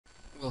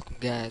Welcome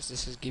guys,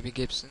 this is Gibby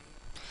Gibson,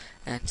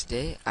 and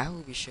today I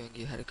will be showing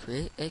you how to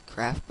create a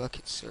craft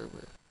bucket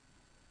server.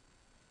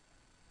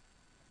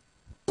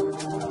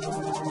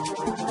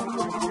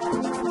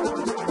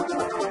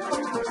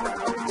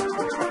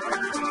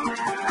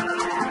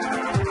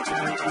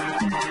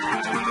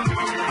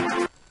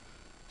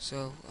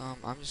 So,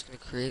 I'm just going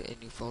to create a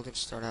new folder to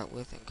start out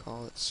with and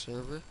call it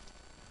server,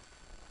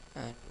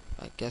 and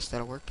I guess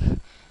that'll work.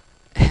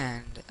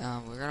 And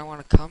we're going to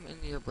want to come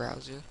into your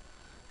browser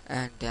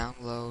and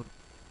download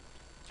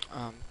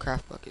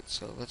craft bucket.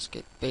 So let's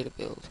get beta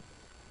build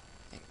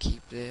and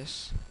keep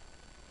this.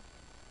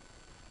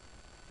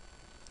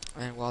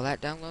 And while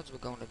that downloads, we're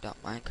going to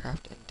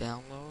 .minecraft and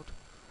download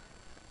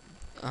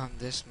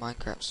this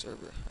Minecraft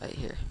server right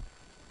here.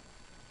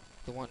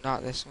 The one,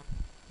 not this one,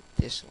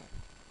 this one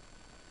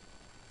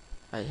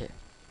right here.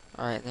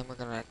 Alright, and then we're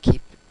gonna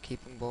keep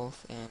them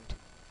both, and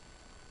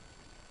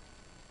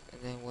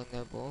then when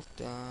they're both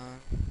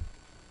done,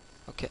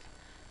 okay,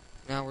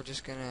 now we're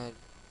just gonna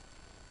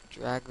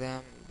drag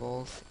them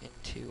both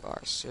into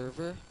our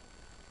server.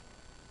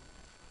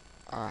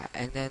 Alright,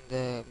 and then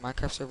the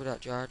Minecraft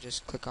server.jar,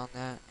 just click on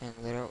that and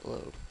let it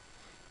load.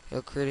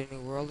 It'll create a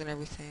new world and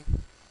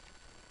everything.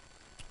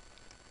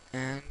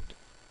 And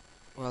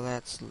while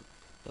that's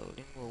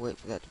loading, we'll wait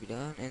for that to be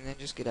done, and then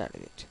just get out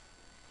of it.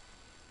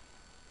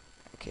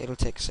 Okay, it'll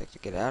take a sec to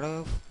get out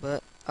of,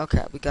 but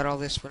okay, we got all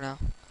this for now.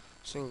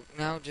 So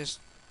now just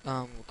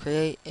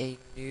create a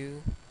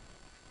new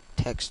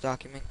text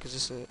document, because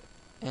this is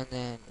and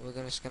then we're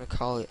just gonna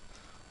call it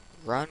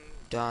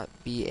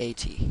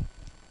run.bat.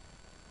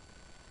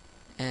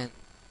 And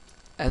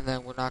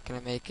then we're not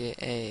gonna make it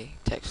a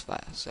text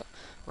file. So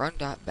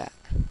run.bat.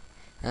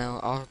 And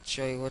I'll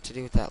show you what to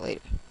do with that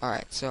later.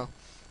 Alright, so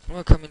I'm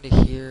gonna come into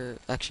here.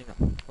 Actually,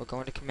 no, we're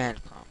going to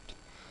command prompt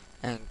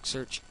and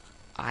search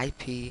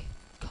ipconfig.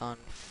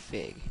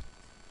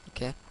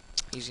 Okay,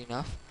 easy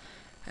enough.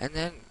 And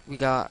then we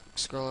got,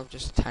 scroll up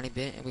just a tiny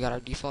bit, and we got our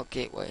default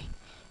gateway.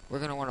 We're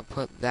gonna want to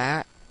put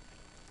that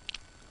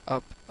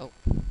up.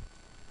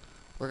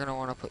 We're gonna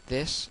want to put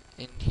this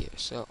in here.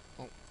 So,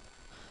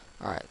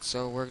 alright,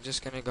 so we're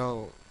just gonna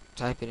go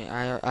type it in.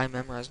 I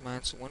memorized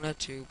mine. So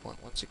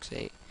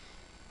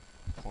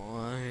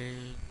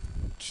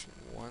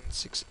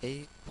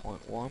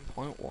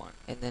 192.168.168.1.1,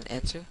 and then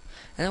enter.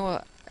 And then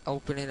we'll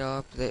open it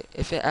up.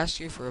 If it asks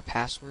you for a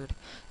password,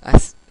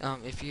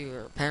 if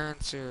your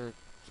parents or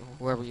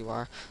whoever you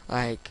are,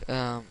 like,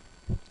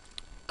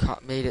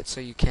 made it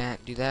so you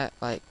can't do that,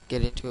 like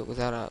get into it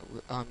without a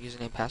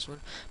username password.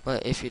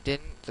 But if you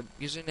didn't, the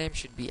username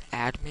should be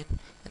admin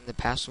and the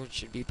password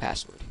should be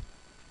password.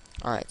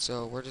 Alright,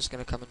 so we're just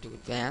gonna come into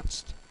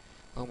advanced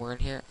when we're in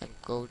here and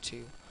go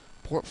to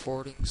port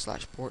forwarding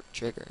 / port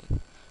triggering,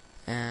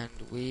 and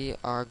we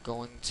are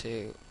going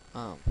to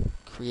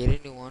create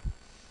a new one.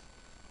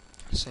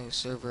 So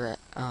server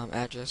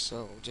address.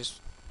 So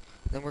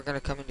then we're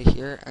gonna come into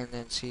here and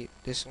then see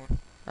this one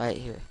right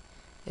here.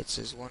 It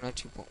says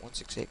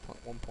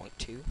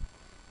 192.168.1.2.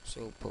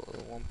 So put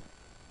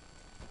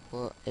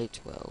a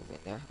 12 in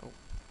there,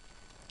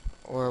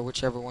 or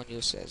whichever one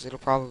yours says. It'll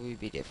probably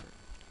be different.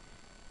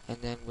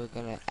 And then we're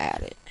gonna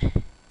add it,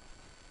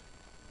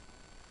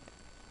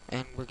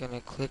 and we're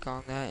gonna click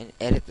on that and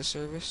edit the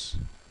service.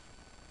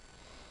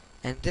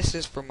 And this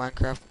is for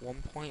Minecraft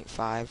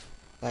 1.5,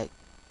 like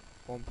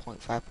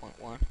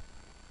 1.5.1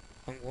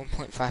 and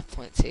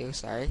 1.5.2,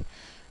 sorry.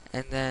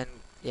 And then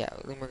yeah,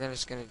 then we're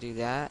just gonna do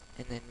that,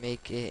 and then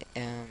make it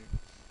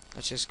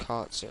let's just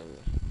call it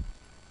server.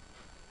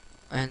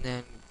 And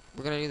then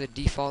we're gonna do the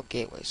default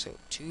gateway, so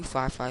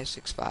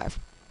 25565,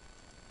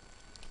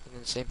 and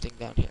then same thing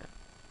down here,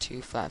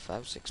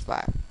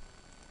 25565.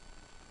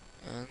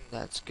 And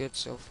that's good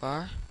so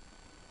far.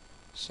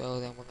 So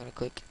then we're gonna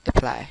click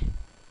apply,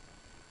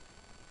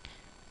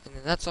 and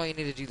then that's all you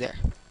need to do there.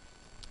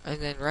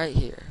 And then right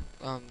here,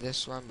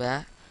 this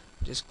run.bat,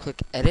 just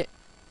click edit,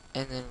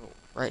 and then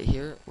right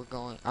here I'm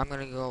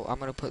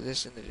gonna put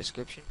this in the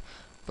description,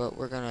 but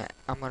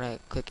I'm gonna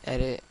click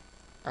edit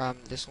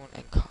this one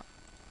and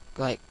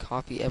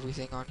copy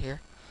everything on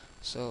here.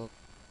 So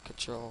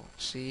Control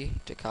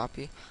C to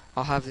copy.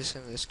 I'll have this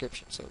in the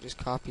description, so just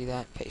copy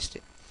that and paste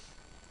it.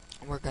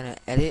 And we're gonna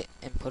edit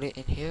and put it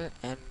in here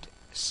and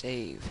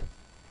save.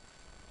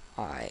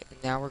 Alright,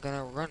 and now we're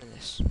gonna run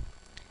this.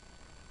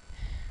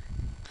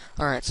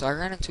 Alright, so I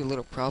ran into a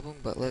little problem,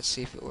 but let's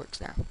see if it works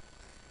now.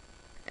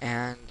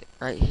 And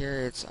right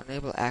here it's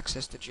unable to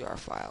access the jar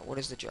file. What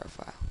is the jar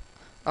file?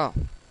 Oh,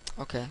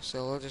 okay,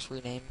 so we'll just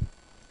rename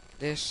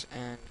this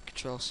and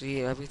Control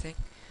C everything,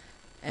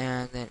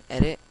 and then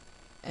edit,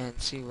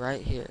 and see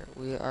right here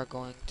we are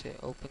going to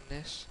open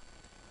this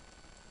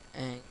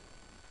and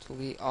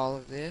delete all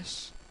of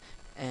this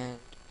and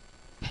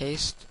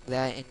paste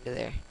that into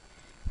there.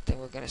 Then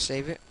we're gonna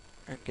save it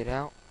and get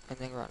out and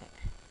then run it.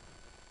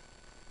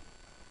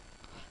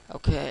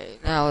 Okay,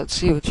 now let's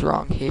see what's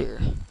wrong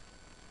here.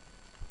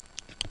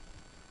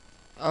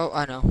 Oh,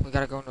 I know. We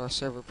gotta go into our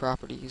server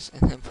properties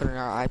and then put in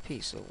our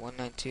IP. So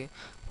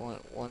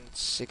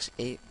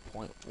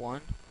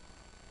 192.168.1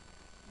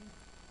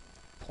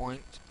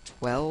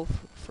 0.12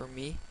 for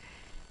me,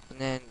 and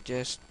then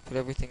just put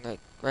everything like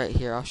right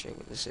here. I'll show you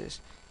what this is.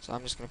 So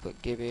I'm just gonna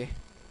put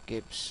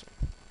Gibbs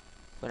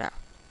for now,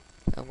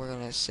 and we're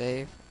gonna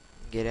save,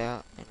 get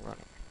out, and run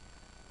it.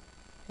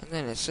 And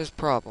then it says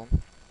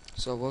problem,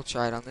 so we'll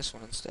try it on this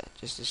one instead,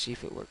 just to see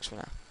if it works for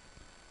now.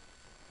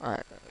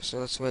 Alright, so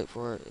let's wait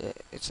for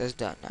it. It says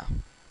done now.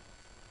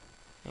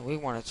 And we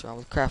want it to run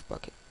with Craft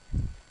Bucket,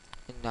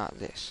 and not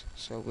this.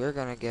 So we're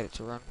gonna get it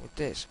to run with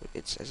this, but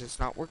it says it's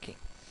not working.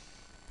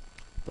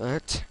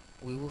 But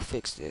we will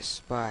fix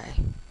this by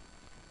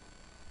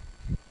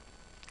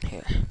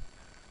here.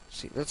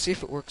 See, let's see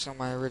if it works on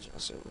my original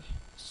server.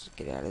 Let's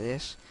get out of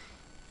this,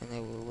 and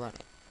then we'll run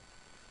it.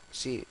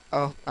 See,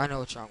 oh, I know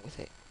what's wrong with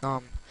it.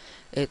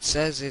 It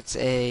says it's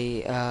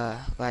a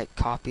like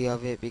copy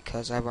of it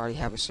because I've already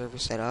have a server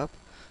set up.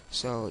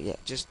 So yeah,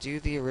 just do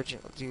the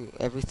original, do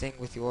everything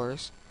with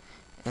yours,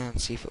 and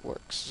see if it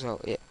works.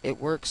 So it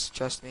works,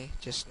 trust me,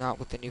 just not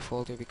with the new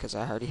folder because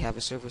I already have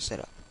a server set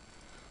up.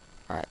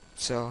 Alright,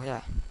 so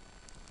yeah,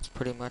 that's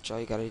pretty much all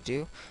you gotta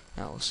do.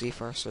 Now we'll see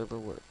if our server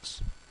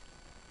works.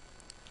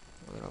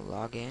 We're gonna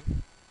log in,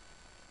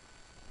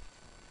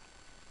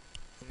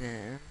 and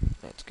then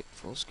let's get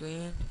full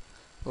screen.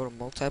 Go to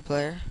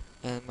multiplayer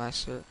and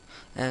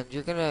and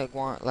you're gonna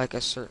want like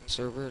a certain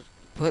server.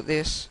 Put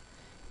this,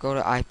 go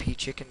to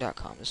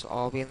ipchicken.com. This will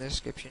all be in the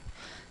description.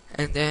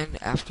 And then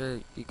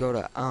after you go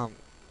to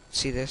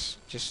see this,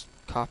 just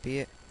copy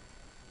it,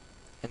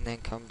 and then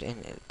come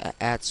in and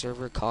add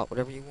server, call it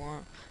whatever you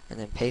want, and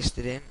then paste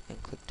it in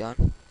and click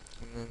done.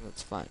 And then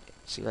let's find it.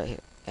 See right here,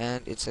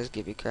 and it says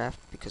GibbyCraft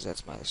because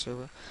that's my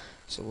server.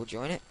 So we'll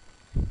join it,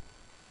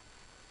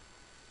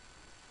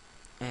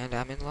 and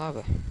I'm in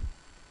lava.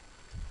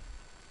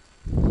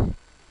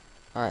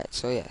 Alright,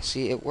 so yeah,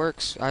 see, it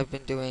works. I've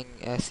been doing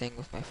a thing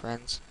with my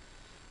friends.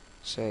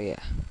 So yeah,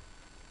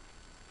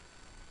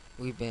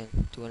 we've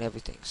been doing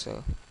everything.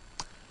 So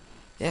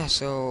yeah,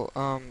 so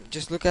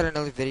just look at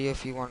another video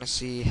if you want to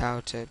see how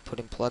to put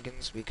in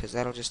plugins, because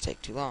that'll just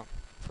take too long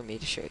for me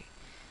to show you.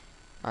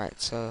 Alright,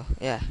 so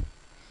yeah,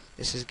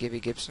 this is Gibby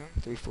Gibson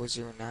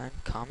 3409.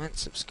 Comment,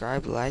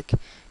 subscribe, like.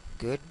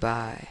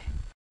 Goodbye.